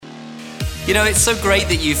You know, it's so great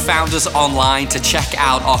that you found us online to check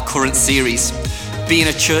out our current series. Being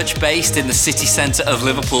a church based in the city centre of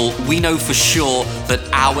Liverpool, we know for sure that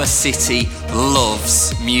our city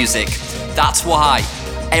loves music. That's why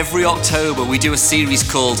every October we do a series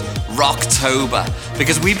called Rocktober,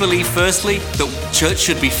 because we believe firstly that church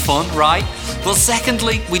should be fun, right? But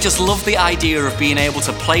secondly, we just love the idea of being able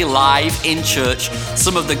to play live in church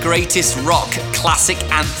some of the greatest rock classic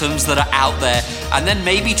anthems that are out there, and then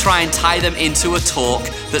maybe try and tie them into a talk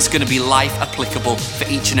that's going to be life applicable for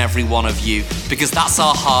each and every one of you, because that's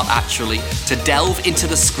our heart actually, to delve into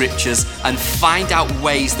the scriptures and find out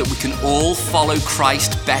ways that we can all follow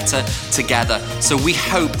Christ better together. So we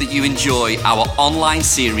hope that you enjoy our online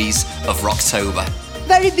series of Rocktober.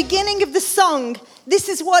 Very beginning of the song, this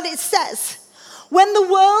is what it says. When the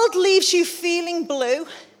world leaves you feeling blue,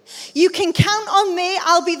 you can count on me,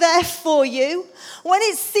 I'll be there for you. When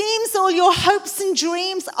it seems all your hopes and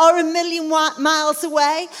dreams are a million miles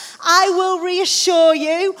away, I will reassure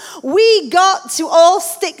you, we got to all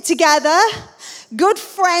stick together. Good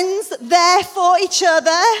friends there for each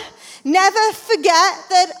other. Never forget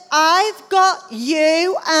that I've got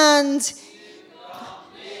you and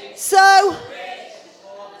so,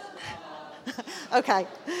 okay.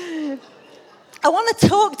 I want to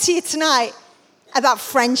talk to you tonight about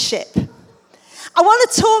friendship. I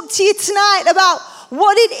want to talk to you tonight about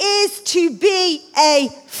what it is to be a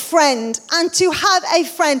friend and to have a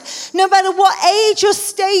friend. No matter what age or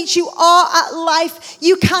stage you are at life,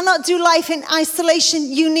 you cannot do life in isolation.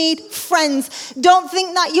 You need friends. Don't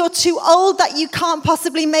think that you're too old, that you can't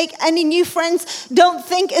possibly make any new friends. Don't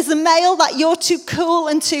think as a male that you're too cool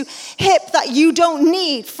and too hip, that you don't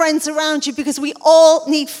need friends around you, because we all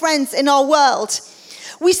need friends in our world.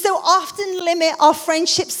 We so often limit our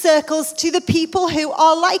friendship circles to the people who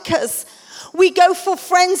are like us. We go for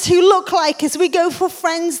friends who look like us. We go for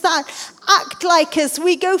friends that act like us.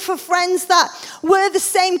 We go for friends that wear the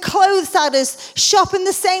same clothes as us, shop in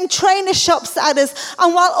the same trainer shops as us.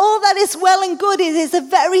 And while all that is well and good, it is a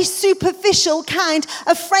very superficial kind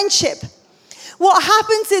of friendship. What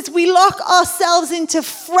happens is we lock ourselves into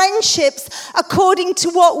friendships according to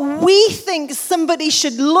what we think somebody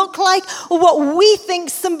should look like or what we think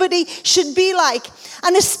somebody should be like.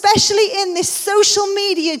 And especially in this social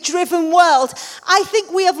media driven world, I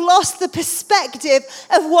think we have lost the perspective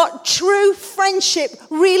of what true friendship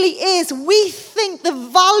really is. We think the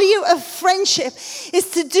value of friendship is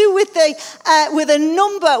to do with a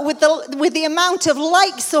number, with the amount of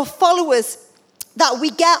likes or followers that we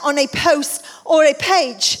get on a post or a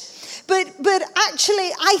page. But actually,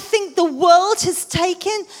 I think the world has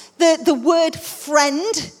taken the word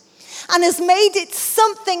friend and has made it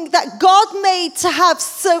something that God made to have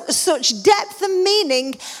such depth and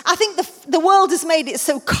meaning. I think the world has made it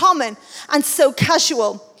so common and so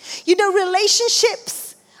casual. You know,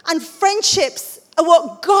 relationships and friendships are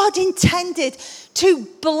what God intended to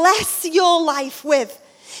bless your life with.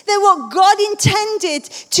 They're what God intended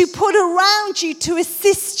to put around you to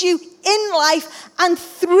assist you in life and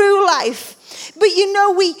through life. But you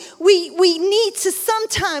know, we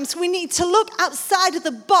need to look outside of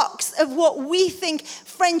the box of what we think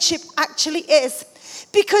friendship actually is.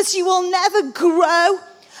 Because you will never grow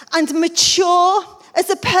and mature as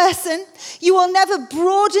a person. You will never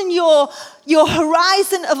broaden your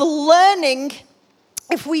horizon of learning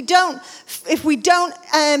if we don't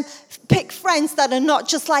pick friends that are not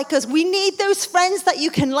just like us. We need those friends that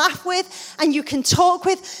you can laugh with and you can talk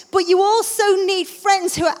with, but you also need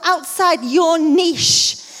friends who are outside your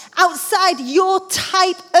niche, outside your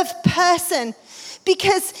type of person.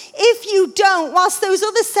 Because if you don't, whilst those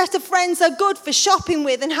other set of friends are good for shopping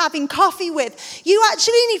with and having coffee with, you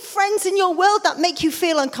actually need friends in your world that make you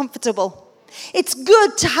feel uncomfortable. It's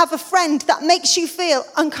good to have a friend that makes you feel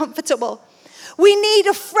uncomfortable. We need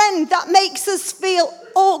a friend that makes us feel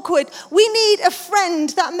awkward. We need a friend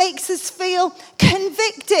that makes us feel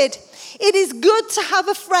convicted. It is good to have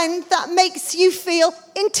a friend that makes you feel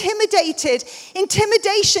intimidated.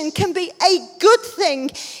 Intimidation can be a good thing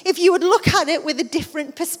if you would look at it with a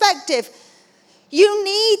different perspective. You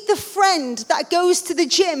need the friend that goes to the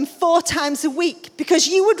gym 4 times a week because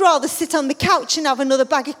you would rather sit on the couch and have another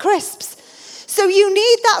bag of crisps. So you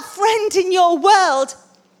need that friend in your world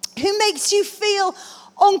who makes you feel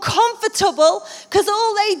uncomfortable because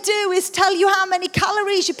all they do is tell you how many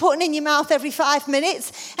calories you're putting in your mouth every 5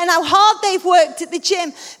 minutes and how hard they've worked at the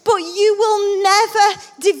gym. But you will never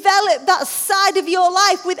develop that side of your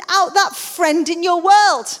life without that friend in your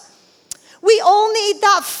world. We all need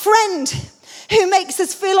that friend who makes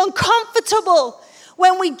us feel uncomfortable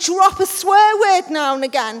when we drop a swear word now and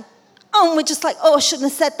again. And we're just like, oh, I shouldn't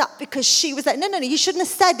have said that because she was there. No, you shouldn't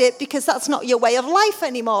have said it because that's not your way of life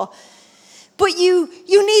anymore. But you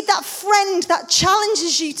need that friend that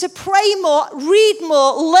challenges you to pray more, read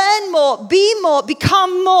more, learn more, be more,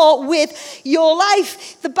 become more with your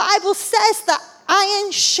life. The Bible says that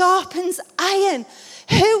iron sharpens iron.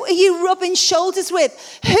 Who are you rubbing shoulders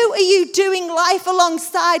with? Who are you doing life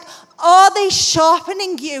alongside? Are they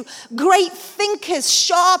sharpening you? Great thinkers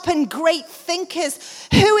sharpen great thinkers.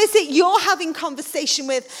 Who is it you're having conversation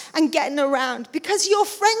with and getting around? Because your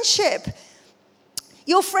friendship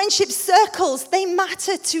circles, they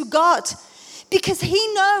matter to God. Because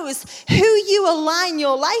he knows who you align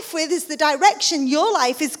your life with is the direction your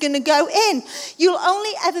life is going to go in. You'll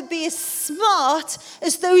only ever be as smart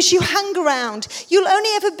as those you hang around. You'll only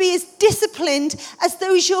ever be as disciplined as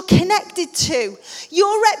those you're connected to.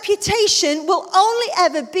 Your reputation will only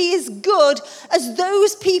ever be as good as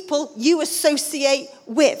those people you associate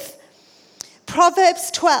with. Proverbs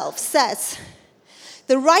 12 says,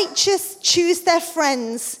 the righteous choose their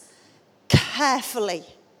friends carefully.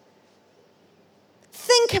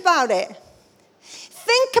 Think about it.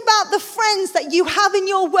 Think about the friends that you have in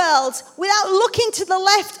your world without looking to the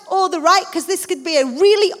left or the right, because this could be a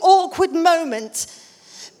really awkward moment.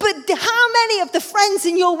 But how many of the friends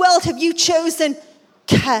in your world have you chosen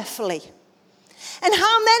carefully? And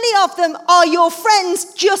how many of them are your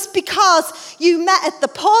friends just because you met at the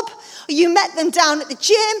pub, or you met them down at the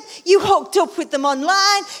gym, you hooked up with them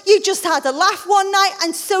online, you just had a laugh one night,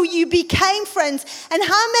 and so you became friends? And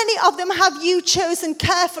how many of them have you chosen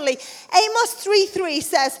carefully? Amos 3:3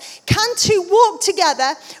 says, can two walk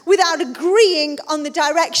together without agreeing on the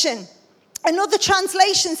direction? Another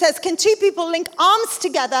translation says, can two people link arms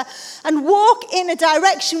together and walk in a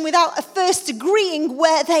direction without first agreeing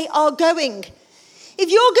where they are going? If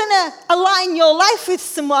you're going to align your life with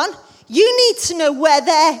someone, you need to know where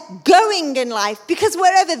they're going in life, because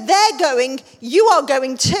wherever they're going, you are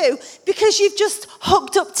going too, because you've just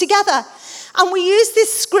hooked up together. And we use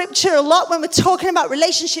this scripture a lot when we're talking about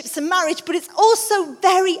relationships and marriage, but it's also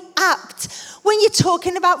very apt when you're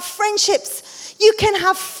talking about friendships. You can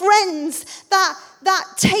have friends that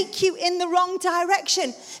take you in the wrong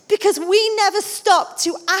direction, because we never stop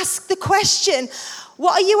to ask the question,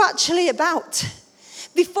 what are you actually about?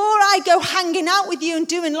 Before I go hanging out with you and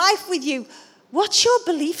doing life with you, what's your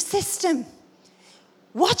belief system?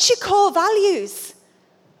 What's your core values?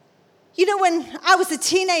 You know, when I was a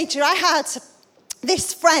teenager, I had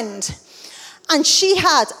this friend, and she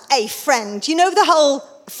had a friend. You know, the whole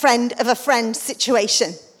friend of a friend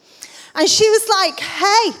situation. And she was like,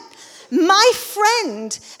 hey, my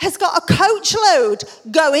friend has got a coach load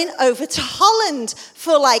going over to Holland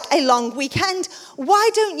for like a long weekend. Why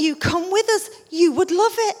don't you come with us? You would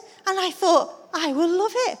love it. And I thought, I will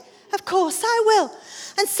love it. Of course I will.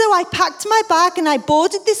 And so I packed my bag and I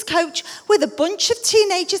boarded this coach with a bunch of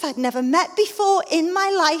teenagers I'd never met before in my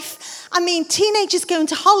life. I mean, teenagers going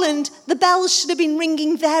to Holland, the bells should have been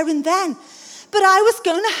ringing there and then. But I was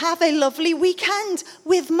going to have a lovely weekend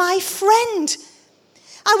with my friend.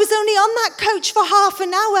 I was only on that coach for half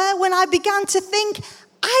an hour when I began to think,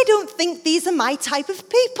 I don't think these are my type of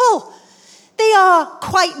people. They are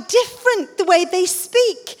quite different, the way they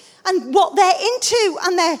speak and what they're into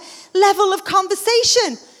and their level of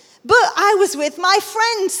conversation. But I was with my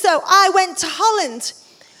friend, so I went to Holland.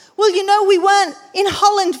 Well, you know, we weren't in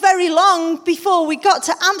Holland very long before we got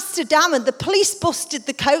to Amsterdam, and the police busted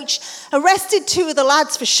the coach, arrested two of the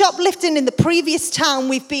lads for shoplifting in the previous town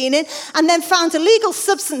we've been in, and then found illegal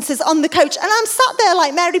substances on the coach. And I'm sat there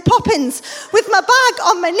like Mary Poppins with my bag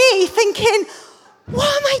on my knee thinking, what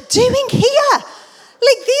am I doing here?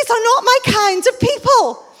 Like, these are not my kind of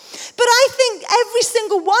people. But I think every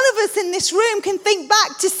single one of us in this room can think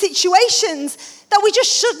back to situations that we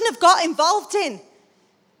just shouldn't have got involved in.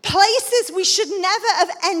 Places we should never have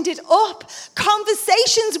ended up.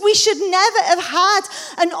 Conversations we should never have had.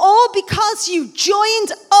 And all because you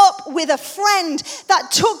joined up with a friend that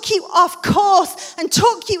took you off course and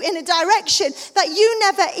took you in a direction that you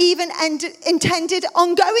never even intended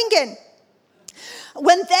on going in.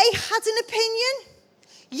 When they had an opinion,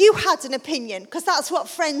 you had an opinion, because that's what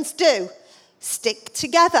friends do. Stick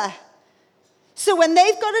together. So when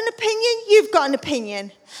they've got an opinion, you've got an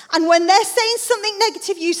opinion. And when they're saying something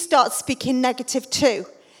negative, you start speaking negative too,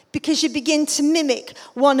 because you begin to mimic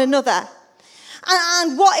one another.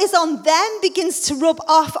 And what is on them begins to rub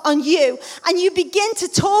off on you. And you begin to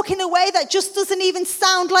talk in a way that just doesn't even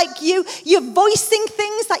sound like you. You're voicing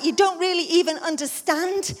things that you don't really even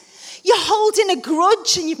understand. You're holding a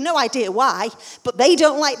grudge and you've no idea why, but they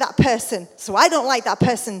don't like that person, so I don't like that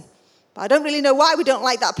person. But I don't really know why we don't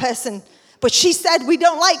like that person. But she said, we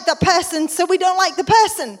don't like the person, so we don't like the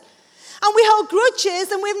person. And we hold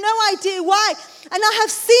grudges and we have no idea why. And I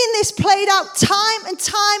have seen this played out time and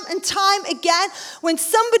time and time again. When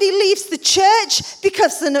somebody leaves the church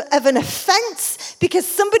because of an offense, because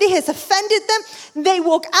somebody has offended them, they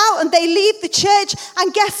walk out and they leave the church.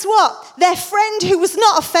 And guess what? Their friend who was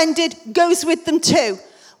not offended goes with them too.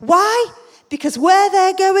 Why? Because where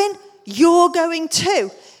they're going, you're going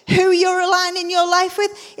too. Who you're aligning your life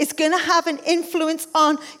with is going to have an influence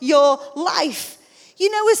on your life. You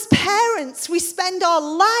know, as parents, we spend our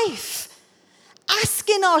life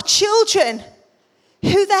asking our children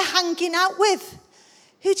who they're hanging out with.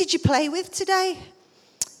 Who did you play with today?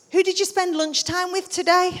 Who did you spend lunchtime with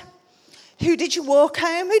today? Who did you walk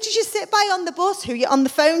home? Who did you sit by on the bus? Who are you on the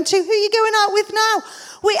phone to? Who are you going out with now?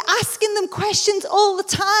 We're asking them questions all the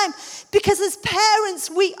time because as parents,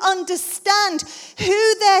 we understand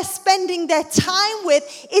who they're spending their time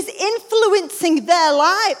with is influencing their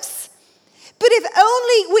lives. But if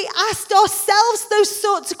only we asked ourselves those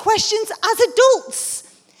sorts of questions as adults.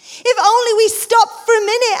 If only we stopped for a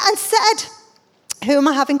minute and said, who am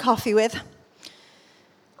I having coffee with?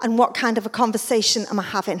 And what kind of a conversation am I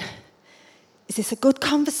having? Is this a good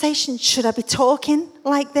conversation? Should I be talking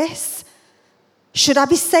like this? Should I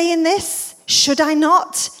be saying this? Should I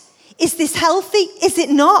not? Is this healthy? Is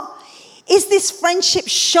it not? Is this friendship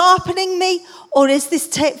sharpening me? Or is this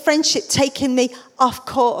friendship taking me off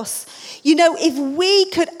course? You know, if we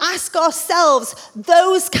could ask ourselves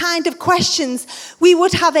those kind of questions, we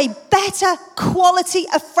would have a better quality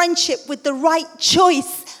of friendship with the right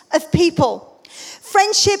choice of people.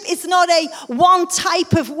 Friendship is not a one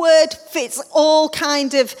type of word fits all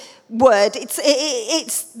kind of word.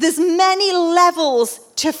 There's many levels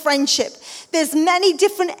to friendship. There's many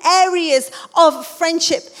different areas of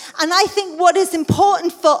friendship. And I think what is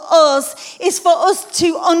important for us is for us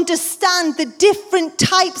to understand the different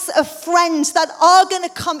types of friends that are going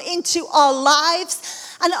to come into our lives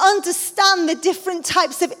and understand the different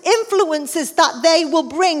types of influences that they will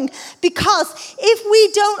bring. Because if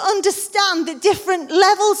we don't understand the different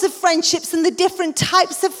levels of friendships and the different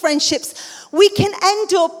types of friendships, we can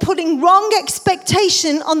end up putting wrong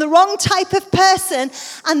expectation on the wrong type of person,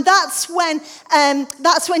 and that's when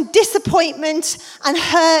disappointment and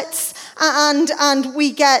hurts and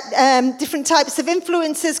we get different types of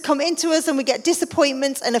influences come into us, and we get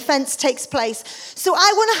disappointment and offense takes place. So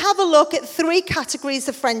I want to have a look at 3 categories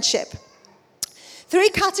of friendship. 3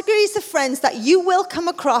 categories of friends that you will come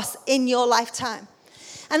across in your lifetime.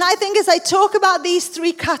 And I think as I talk about these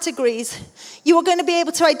 3 categories, you are going to be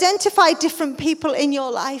able to identify different people in your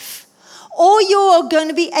life, or you're going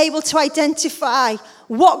to be able to identify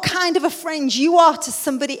what kind of a friend you are to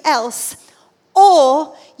somebody else,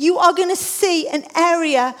 or you are going to see an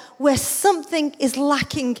area where something is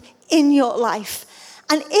lacking in your life.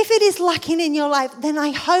 And if it is lacking in your life, then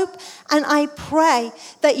I hope and I pray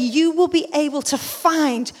that you will be able to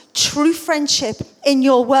find true friendship in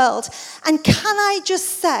your world. And can I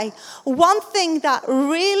just say, one thing that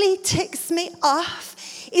really ticks me off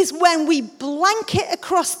is when we blanket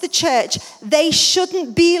across the church, they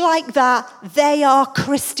shouldn't be like that. They are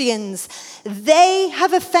Christians. They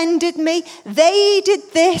have offended me. They did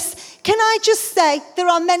this. Can I just say, there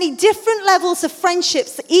are many different levels of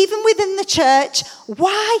friendships, even within the church.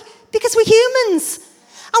 Why? Because we're humans.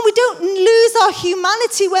 And we don't lose our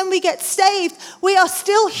humanity when we get saved. We are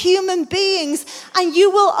still human beings. And you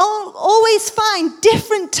will always find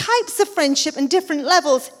different types of friendship and different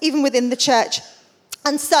levels, even within the church.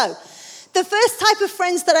 And so, the first type of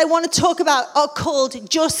friends that I want to talk about are called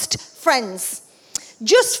just friends.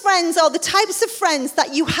 Just friends are the types of friends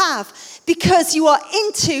that you have because you are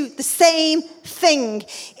into the same thing.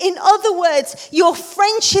 In other words, your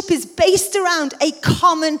friendship is based around a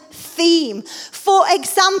common theme. For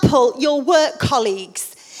example, your work colleagues.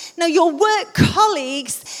 Now, your work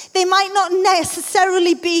colleagues, they might not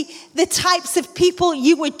necessarily be the types of people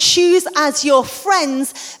you would choose as your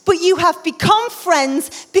friends, but you have become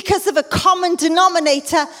friends because of a common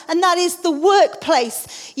denominator, and that is the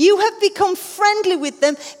workplace. You have become friendly with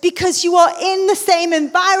them because you are in the same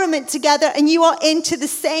environment together and you are into the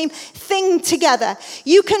same thing together.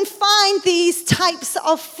 You can find these types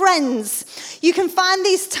of friends. You can find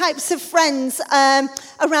these types of friends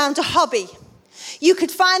around a hobby. You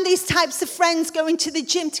could find these types of friends going to the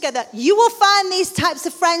gym together. You will find these types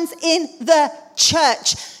of friends in the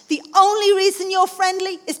church. The only reason you're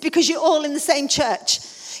friendly is because you're all in the same church.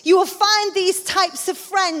 You will find these types of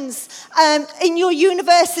friends in your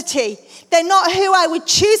university. They're not who I would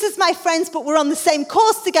choose as my friends, but we're on the same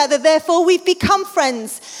course together, therefore we've become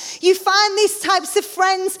friends. You find these types of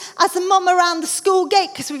friends as a mum around the school gate,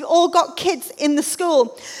 because we've all got kids in the school.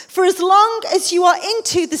 For as long as you are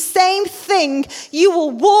into the same thing, you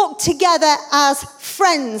will walk together as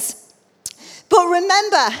friends. But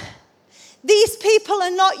remember, these people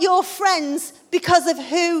are not your friends because of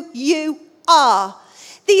who you are.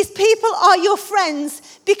 These people are your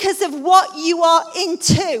friends because of what you are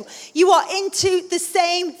into. You are into the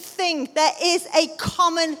same thing. There is a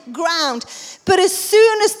common ground. But as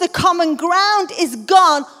soon as the common ground is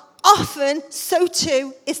gone, often so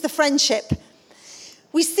too is the friendship.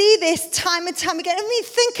 We see this time and time again. I mean,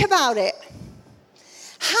 think about it.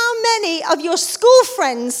 How many of your school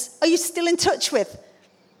friends are you still in touch with?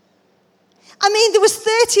 I mean, there was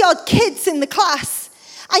 30-odd kids in the class,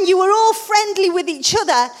 and you were all friendly with each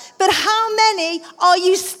other, but how many are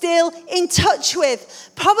you still in touch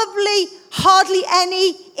with? Probably hardly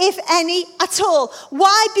any, if any, at all.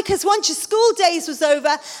 Why? Because once your school days was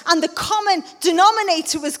over and the common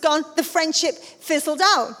denominator was gone, the friendship fizzled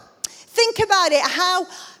out. Think about it.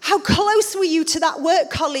 How close were you to that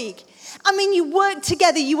work colleague? I mean, you worked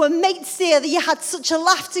together, you were mates together, you had such a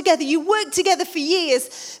laugh together, you worked together for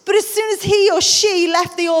years, but as soon as he or she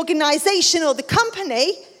left the organization or the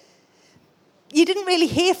company, you didn't really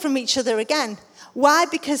hear from each other again. Why?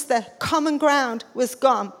 Because the common ground was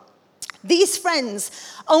gone. These friends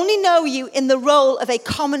only know you in the role of a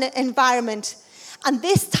common environment, and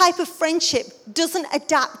this type of friendship doesn't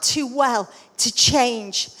adapt too well to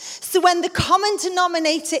change. So when the common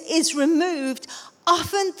denominator is removed,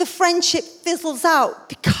 often the friendship fizzles out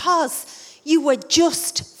because you were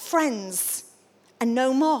just friends and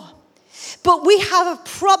no more. But we have a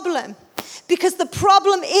problem, because the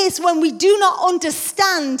problem is when we do not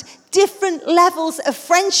understand different levels of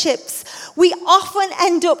friendships, we often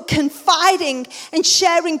end up confiding and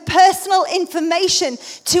sharing personal information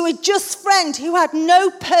to a just friend who had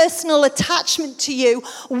no personal attachment to you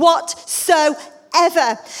whatsoever.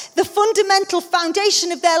 The fundamental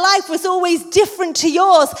foundation of their life was always different to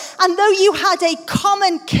yours. And though you had a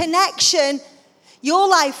common connection, your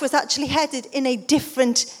life was actually headed in a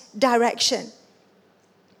different direction.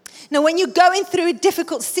 Now, when you're going through a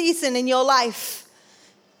difficult season in your life,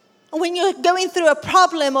 when you're going through a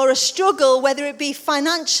problem or a struggle, whether it be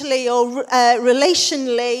financially or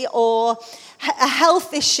relationally or a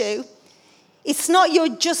health issue, it's not your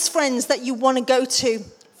just friends that you want to go to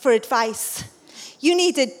for advice. You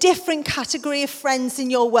need a different category of friends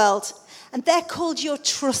in your world, and they're called your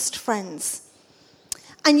trust friends.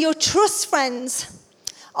 And your trust friends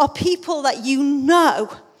are people that you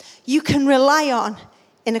know you can rely on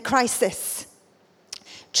in a crisis.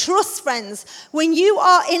 Trust friends, when you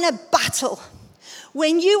are in a battle,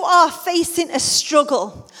 when you are facing a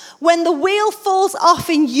struggle, when the wheel falls off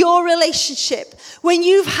in your relationship, when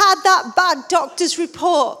you've had that bad doctor's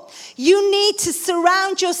report, you need to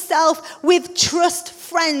surround yourself with trust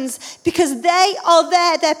friends, because they are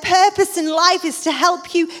there. Their purpose in life is to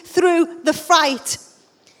help you through the fight.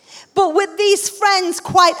 But with these friends,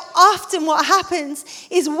 quite often what happens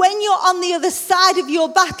is when you're on the other side of your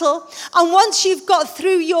battle, and once you've got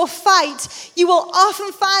through your fight, you will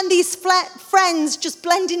often find these friends just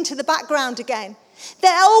blend into the background again.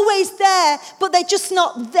 They're always there, but they're just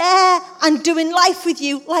not there and doing life with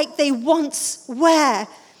you like they once were.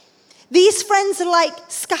 These friends are like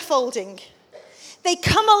scaffolding. They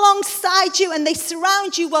come alongside you and they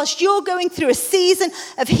surround you whilst you're going through a season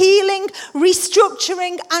of healing,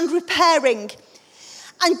 restructuring, and repairing.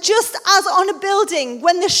 And just as on a building,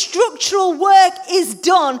 when the structural work is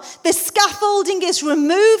done, the scaffolding is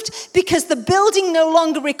removed because the building no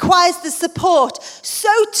longer requires the support,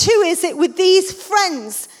 so too is it with these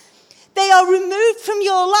friends. They are removed from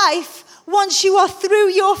your life once you are through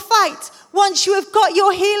your fight. Once you have got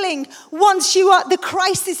your healing, once the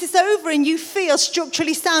crisis is over and you feel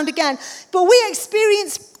structurally sound again. But we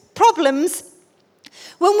experience problems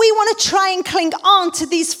when we want to try and cling on to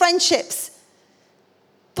these friendships.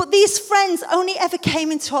 But these friends only ever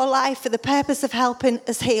came into our life for the purpose of helping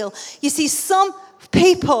us heal. You see, some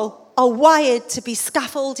people are wired to be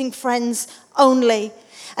scaffolding friends only.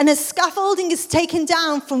 And as scaffolding is taken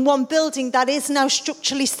down from one building that is now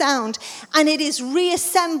structurally sound, and it is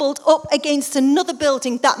reassembled up against another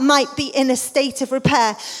building that might be in a state of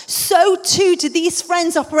repair, so too do these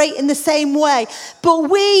friends operate in the same way. But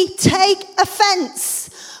we take offense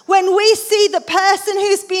When we see the person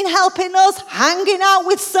who's been helping us hanging out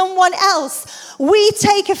with someone else, we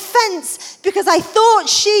take offense because I thought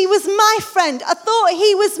she was my friend. I thought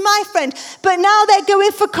he was my friend. But now they're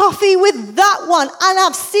going for coffee with that one. And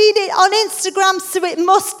I've seen it on Instagram, so it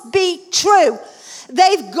must be true.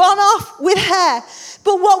 They've gone off with her.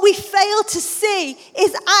 But what we fail to see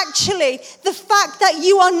is actually the fact that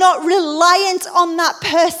you are not reliant on that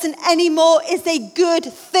person anymore is a good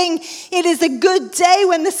thing. It is a good day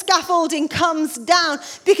when the scaffolding comes down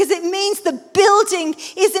because it means the building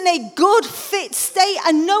is in a good fit state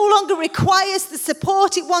and no longer requires the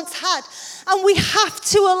support it once had. And we have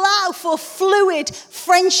to allow for fluid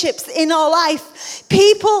friendships in our life.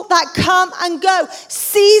 People that come and go.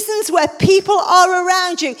 Seasons where people are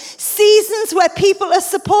around you. Seasons where people are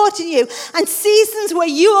supporting you. And seasons where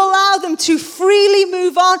you allow them to freely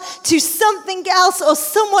move on to something else or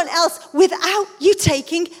someone else without you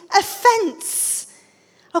taking offense.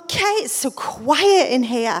 Okay, it's so quiet in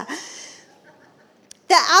here.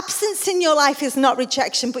 Their absence in your life is not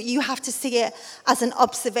rejection, but you have to see it as an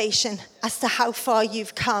observation as to how far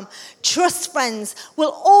you've come. Trust friends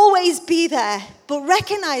will always be there, but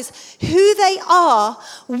recognize who they are,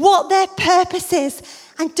 what their purpose is,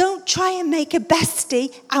 and don't try and make a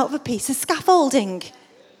bestie out of a piece of scaffolding.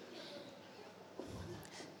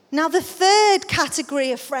 Now, the third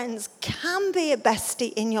category of friends can be a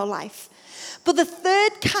bestie in your life, but the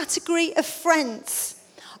third category of friends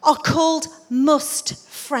are called must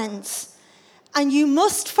friends. And you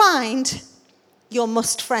must find your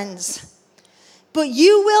must friends. But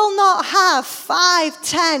you will not have 5,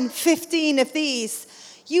 10, 15 of these.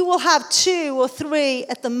 You will have 2 or 3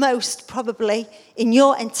 at the most, probably, in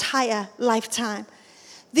your entire lifetime.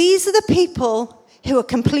 These are the people who are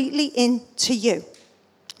completely into you.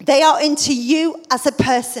 They are into you as a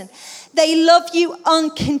person. They love you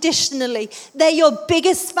unconditionally. They're your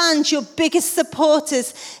biggest fans, your biggest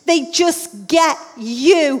supporters. They just get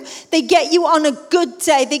you. They get you on a good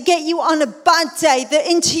day. They get you on a bad day.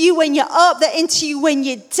 They're into you when you're up. They're into you when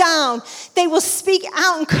you're down. They will speak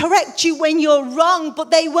out and correct you when you're wrong,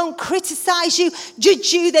 but they won't criticize you,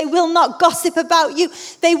 judge you. They will not gossip about you.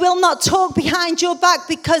 They will not talk behind your back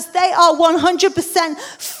because they are 100%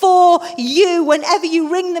 for you. Whenever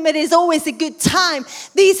you ring them, it is always a good time.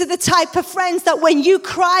 These are the type of friends that when you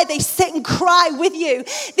cry, they sit and cry with you.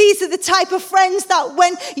 These are the type of friends that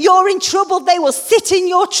when you're in trouble, they will sit in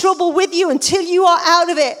your trouble with you until you are out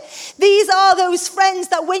of it. These are those friends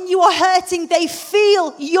that when you are hurting, they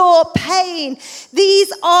feel your pain.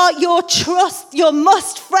 These are your trust, your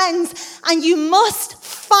must friends, and you must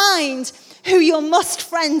find who your must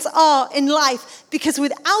friends are in life, because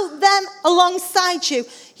without them alongside you,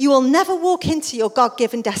 you will never walk into your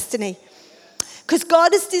God-given destiny. Because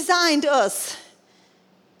God has designed us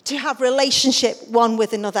to have relationship one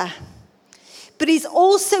with another. But he's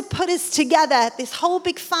also put us together, this whole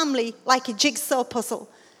big family, like a jigsaw puzzle.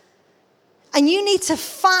 And you need to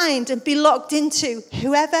find and be locked into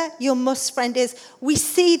whoever your must friend is. We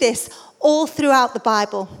see this all throughout the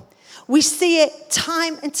Bible. We see it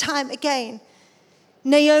time and time again.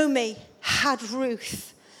 Naomi had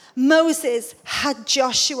Ruth. Moses had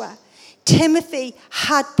Joshua. Timothy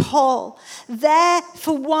had Paul, there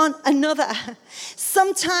for one another.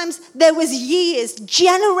 Sometimes there was years,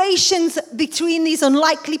 generations between these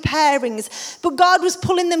unlikely pairings, but God was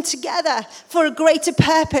pulling them together for a greater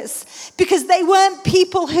purpose because they weren't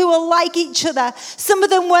people who were like each other. Some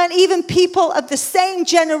of them weren't even people of the same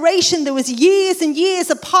generation. There was years and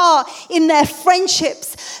years apart in their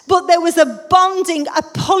friendships, but there was a bonding, a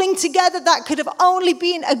pulling together that could have only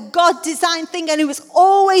been a God-designed thing, and it was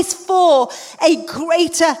always for a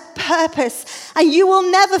greater purpose. And you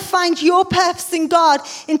will never find your purpose in God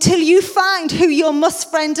until you find who your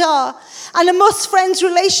must friend are. And a must friends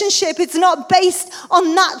relationship, it's not based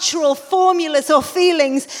on natural formulas or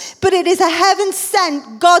feelings, but it is a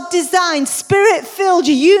heaven-sent, God-designed, spirit-filled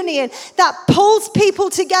union that pulls people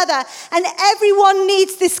together. And everyone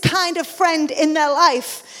needs this kind of friend in their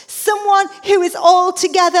life. Someone who is all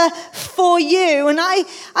together for you. And I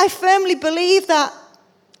firmly believe that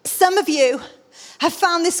some of you have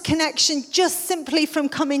found this connection just simply from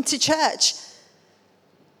coming to church.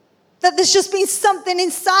 That there's just been something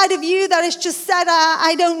inside of you that has just said,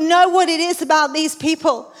 I don't know what it is about these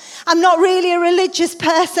people. I'm not really a religious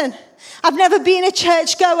person. I've never been a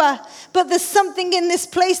churchgoer. But there's something in this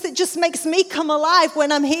place that just makes me come alive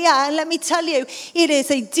when I'm here. And let me tell you, it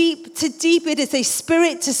is a deep to deep. It is a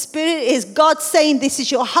spirit to spirit. It is God saying, this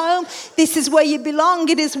is your home. This is where you belong.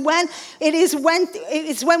 It is when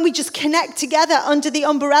we just connect together under the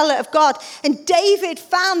umbrella of God. And David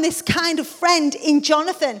found this kind of friend in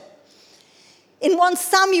Jonathan. In 1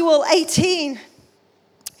 Samuel 18,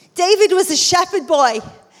 David was a shepherd boy.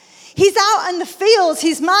 He's out in the fields.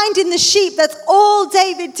 He's minding the sheep. That's all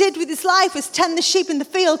David did with his life, was tend the sheep in the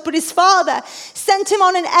field. But his father sent him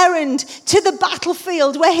on an errand to the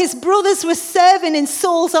battlefield where his brothers were serving in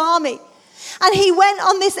Saul's army. And he went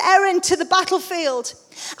on this errand to the battlefield.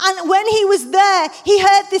 And when he was there, he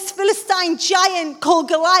heard this Philistine giant called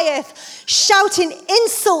Goliath shouting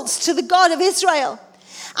insults to the God of Israel.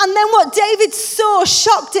 And then what David saw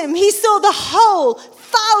shocked him. He saw the whole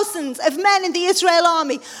thousands of men in the Israel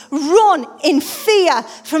army run in fear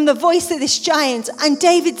from the voice of this giant. And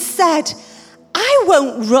David said, I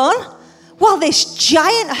won't run while this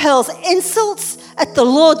giant hurls insults at the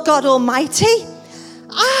Lord God Almighty.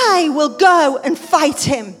 I will go and fight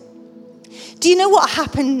him. Do you know what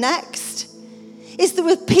happened next? Is there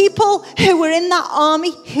were people who were in that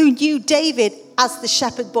army who knew David as the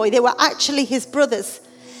shepherd boy. They were actually his brothers.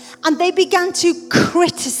 And they began to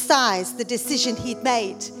criticize the decision he'd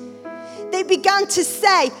made. They began to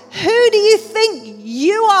say, who do you think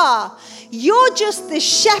you are? You're just the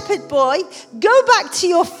shepherd boy. Go back to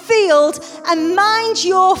your field and mind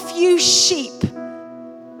your few sheep.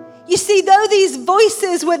 You see, though these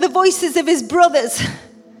voices were the voices of his brothers,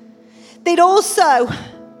 they'd also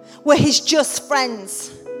were his just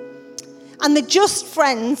friends. And the just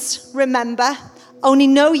friends, remember, only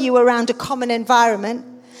know you around a common environment.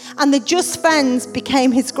 And the just friends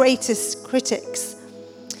became his greatest critics.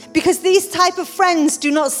 Because these type of friends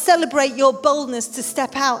do not celebrate your boldness to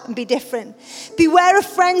step out and be different. Beware of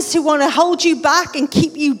friends who want to hold you back and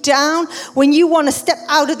keep you down when you want to step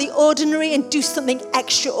out of the ordinary and do something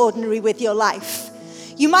extraordinary with your life.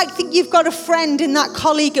 You might think you've got a friend in that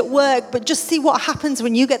colleague at work, but just see what happens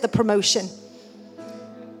when you get the promotion.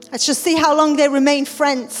 Let's just see how long they remain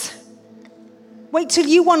friends. Wait till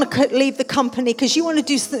you want to leave the company because you want to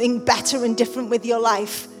do something better and different with your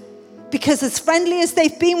life. Because as friendly as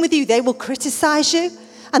they've been with you, they will criticize you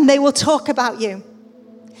and they will talk about you.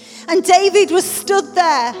 And David was stood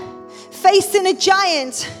there facing a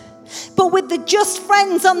giant, but with the just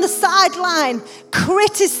friends on the sideline,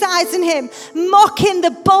 criticizing him, mocking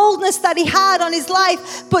the boldness that he had on his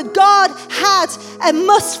life. But God had a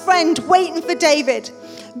must friend waiting for David.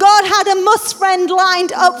 God had a must friend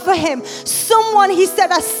lined up for him. Someone, he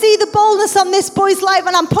said, I see the boldness on this boy's life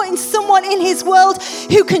and I'm putting someone in his world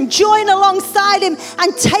who can join alongside him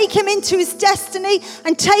and take him into his destiny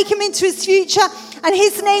and take him into his future. And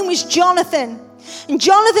his name was Jonathan. And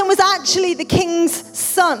Jonathan was actually the king's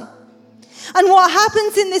son. And what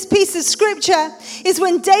happens in this piece of scripture is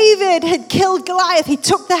when David had killed Goliath, he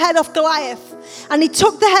took the head off Goliath and he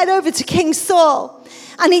took the head over to King Saul.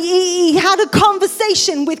 And he had a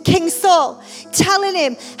conversation with King Saul, telling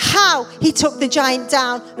him how he took the giant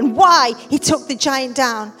down and why he took the giant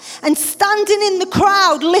down. And standing in the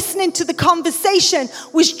crowd, listening to the conversation,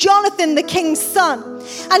 was Jonathan, the king's son.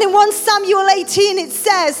 And in 1 Samuel 18, it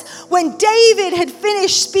says, when David had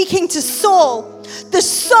finished speaking to Saul, the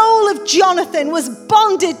soul of Jonathan was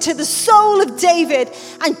bonded to the soul of David,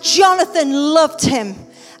 and Jonathan loved him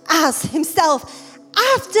as himself.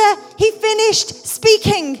 After he finished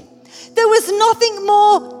speaking, there was nothing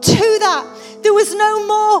more to that. There was no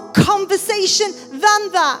more conversation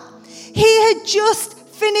than that. He had just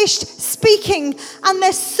finished speaking and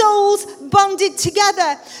their souls bonded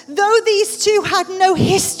together. Though these two had no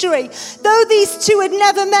history, though these two had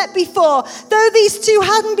never met before, though these two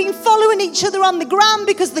hadn't been following each other on the gram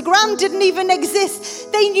because the gram didn't even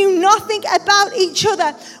exist, they knew nothing about each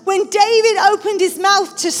other. When David opened his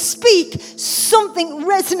mouth to speak, something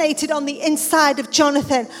resonated on the inside of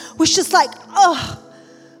Jonathan, which was like, oh,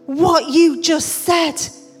 what you just said.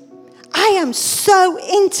 I am so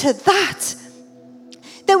into that.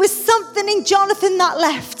 There was something in Jonathan that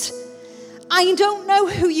left. I don't know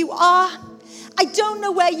who you are. I don't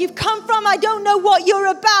know where you've come from. I don't know what you're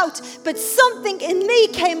about. But something in me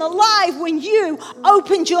came alive when you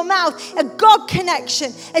opened your mouth. A God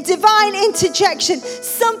connection, a divine interjection.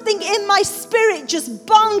 Something in my spirit just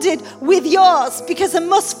bonded with yours. Because a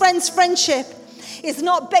must friends friendship is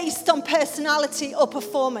not based on personality or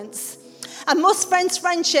performance. A must friends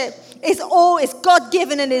friendship is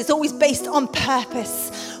God-given and is always based on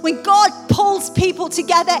purpose. When God pulls people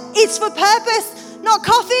together, it's for purpose, not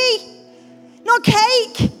coffee, not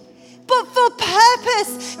cake, but for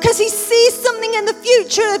purpose. Because he sees something in the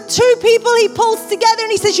future of two people he pulls together and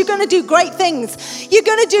he says, you're going to do great things. You're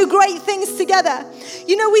going to do great things together.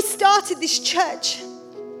 You know, we started this church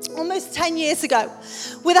almost 10 years ago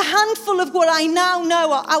with a handful of what I now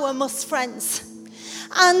know are our must friends.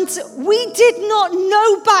 And we did not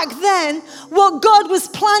know back then what God was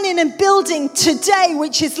planning and building today,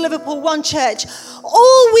 which is Liverpool One Church.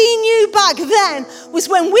 All we knew back then was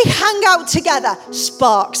when we hang out together,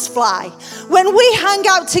 sparks fly. When we hang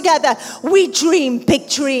out together, we dream big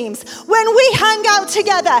dreams. When we hang out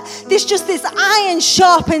together, there's just this iron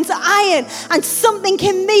sharpens iron, and something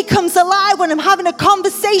in me comes alive when I'm having a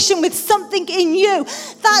conversation with something in you.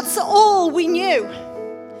 That's all we knew.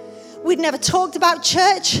 We'd never talked about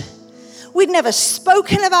church. We'd never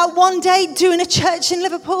spoken about one day doing a church in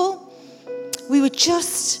Liverpool. We were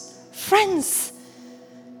just friends.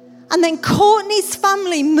 And then Courtney's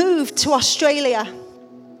family moved to Australia.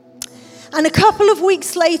 And a couple of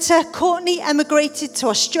weeks later, Courtney emigrated to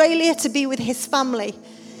Australia to be with his family.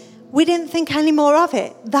 We didn't think any more of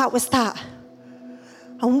it. That was that.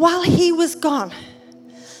 And while he was gone,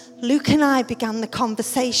 Luke and I began the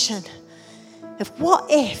conversation of what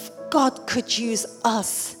if God could use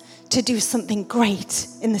us to do something great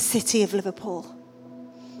in the city of Liverpool.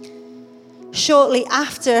 Shortly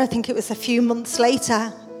after, I think it was a few months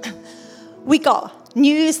later, we got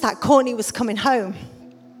news that Courtney was coming home.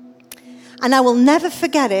 And I will never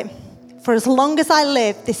forget it. For as long as I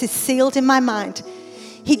live, this is sealed in my mind.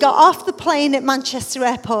 He got off the plane at Manchester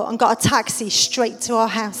Airport and got a taxi straight to our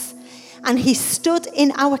house. And he stood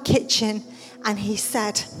in our kitchen and he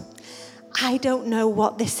said, I don't know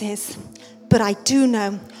what this is, but I do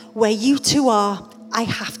know where you two are, I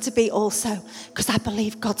have to be also, because I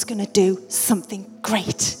believe God's going to do something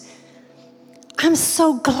great. I'm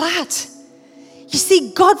so glad. You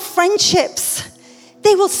see, God friendships,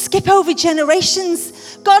 they will skip over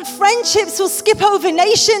generations. God friendships will skip over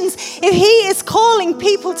nations. If he is calling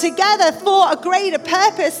people together for a greater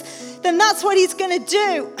purpose, then that's what he's going to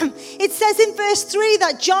do. It says in verse 3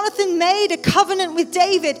 that Jonathan made a covenant with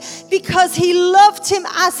David because he loved him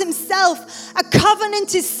as himself. A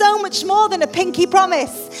covenant is so much more than a pinky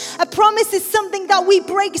promise. A promise is something that we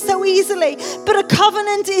break so easily, but a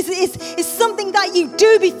covenant is something that you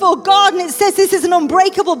do before God, and it says this is an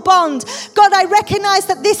unbreakable bond. God, I recognize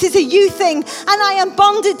that this is a you thing, and I am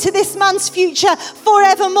bonded to this man's future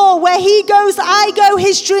forevermore. Where he goes, I go.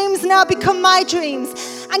 His dreams now become my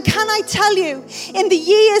dreams. And can I tell you, in the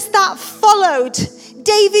years that followed,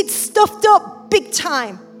 David stuffed up big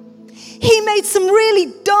time. He made some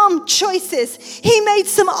really dumb choices. He made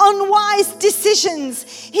some unwise decisions.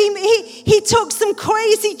 He took some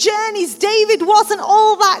crazy journeys. David wasn't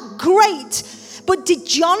all that great. But did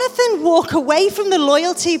Jonathan walk away from the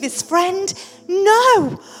loyalty of his friend?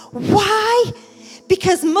 No. Why?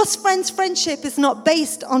 Because most friends' friendship is not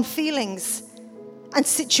based on feelings and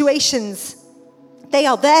situations. They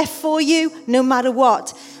are there for you no matter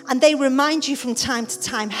what. And they remind you from time to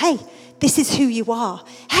time, hey, this is who you are.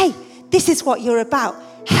 Hey, this is what you're about.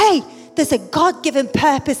 Hey, there's a God-given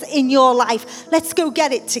purpose in your life. Let's go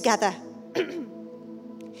get it together.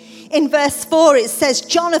 In verse 4, it says,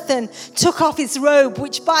 Jonathan took off his robe,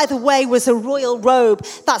 which, by the way, was a royal robe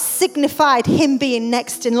that signified him being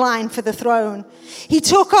next in line for the throne. He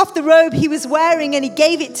took off the robe he was wearing and he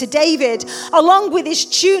gave it to David, along with his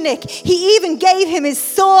tunic. He even gave him his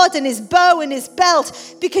sword and his bow and his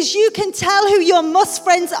belt, because you can tell who your must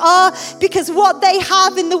friends are because what they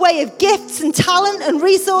have in the way of gifts and talent and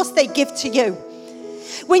resource they give to you.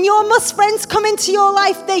 When your must friends come into your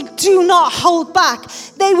life, they do not hold back.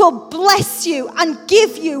 They will bless you and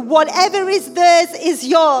give you whatever is theirs is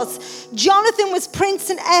yours. Jonathan was prince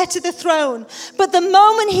and heir to the throne. But the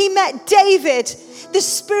moment he met David, the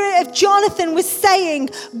spirit of Jonathan was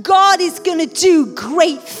saying, God is going to do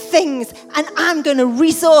great things, and I'm going to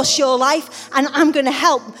resource your life, and I'm going to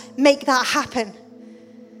help make that happen.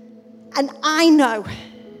 And I know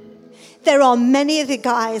there are many of the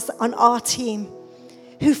guys on our team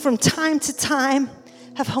who from time to time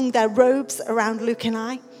have hung their robes around Luke and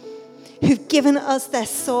I, who've given us their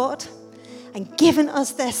sword and given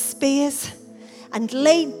us their spears and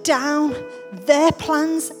laid down their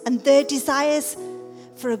plans and their desires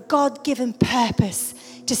for a God-given purpose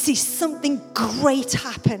to see something great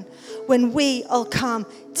happen when we all come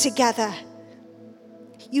together.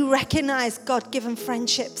 You recognize God-given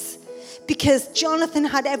friendships, because Jonathan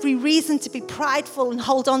had every reason to be prideful and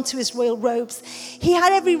hold on to his royal robes. He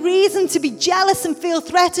had every reason to be jealous and feel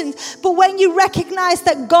threatened. But when you recognize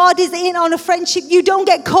that God is in on a friendship, you don't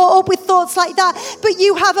get caught up with thoughts like that. But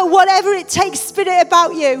you have a whatever it takes spirit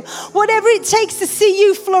about you. Whatever it takes to see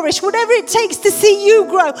you flourish. Whatever it takes to see you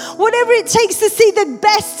grow. Whatever it takes to see the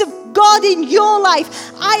best of God in your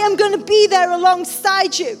life. I am going to be there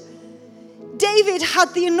alongside you. David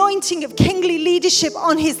had the anointing of kingly leadership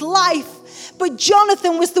on his life, But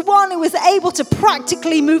Jonathan was the one who was able to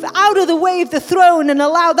practically move out of the way of the throne and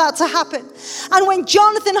allow that to happen. And when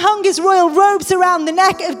Jonathan hung his royal robes around the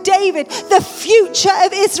neck of David, the future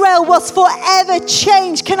of Israel was forever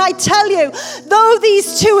changed. Can I tell you, though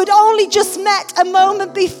these two had only just met a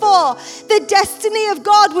moment before, the destiny of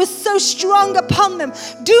God was so strong upon them.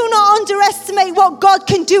 Do not underestimate what God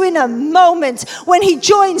can do in a moment when he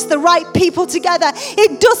joins the right people together.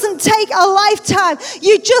 It doesn't take a lifetime.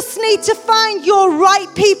 You just need to find your right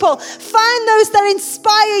people. Find those that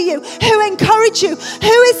inspire you, who encourage you.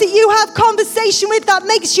 Who is it you have conversation with that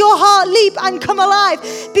makes your heart leap and come alive?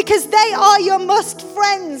 Because they are your must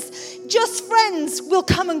friends. Just friends will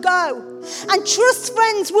come and go. And trust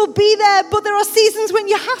friends will be there, but there are seasons when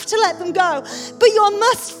you have to let them go. But your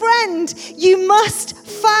must friend, you must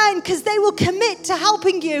find, because they will commit to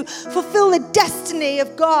helping you fulfill the destiny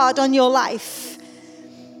of God on your life.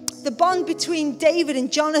 The bond between David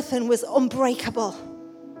and Jonathan was unbreakable.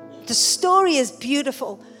 The story is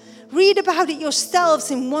beautiful. Read about it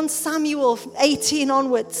yourselves in 1 Samuel 18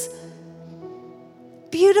 onwards.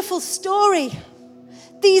 Beautiful story.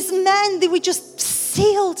 These men, they were just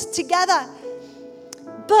sealed together.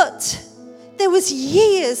 But there was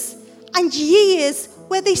years and years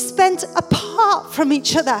where they spent apart from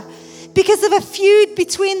each other. Because of a feud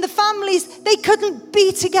between the families, they couldn't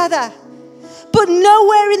be together. But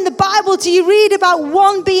nowhere in the Bible do you read about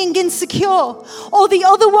one being insecure or the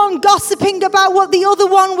other one gossiping about what the other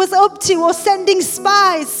one was up to or sending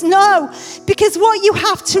spies. No, because what you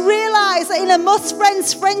have to realize in a must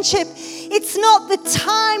friends friendship, it's not the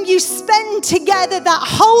time you spend together that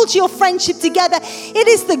holds your friendship together. It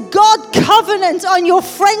is the God covenant on your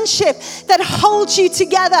friendship that holds you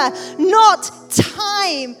together, not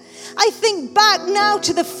time. I think back now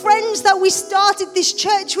to the friends that we started this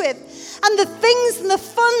church with, and the things and the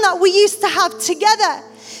fun that we used to have together.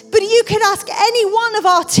 But you could ask any one of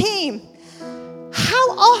our team,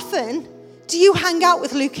 how often do you hang out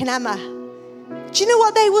with Luke and Emma? Do you know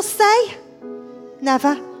what they will say?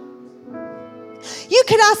 Never. You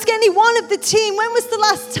could ask any one of the team, when was the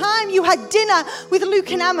last time you had dinner with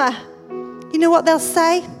Luke and Emma? You know what they'll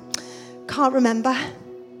say? Can't remember.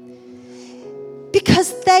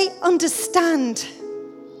 Because they understand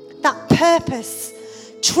that purpose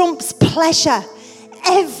trumps pleasure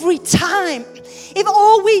every time. If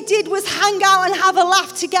all we did was hang out and have a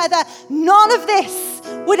laugh together, none of this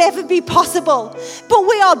would ever be possible. But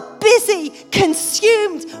we are busy,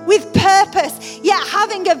 consumed with purpose, yet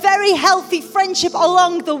having a very healthy friendship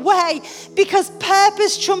along the way, because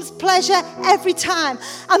purpose trumps pleasure every time.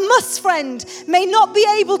 A must friend may not be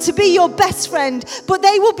able to be your best friend, but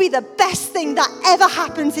they will be the best thing that ever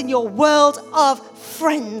happens in your world of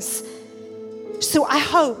friends. So I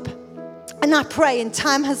hope and I pray, and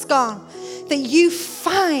time has gone, that you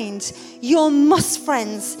find your must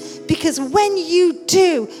friends, because when you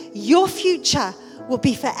do, your future will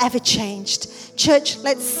be forever changed. Church,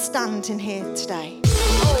 let's stand in here today.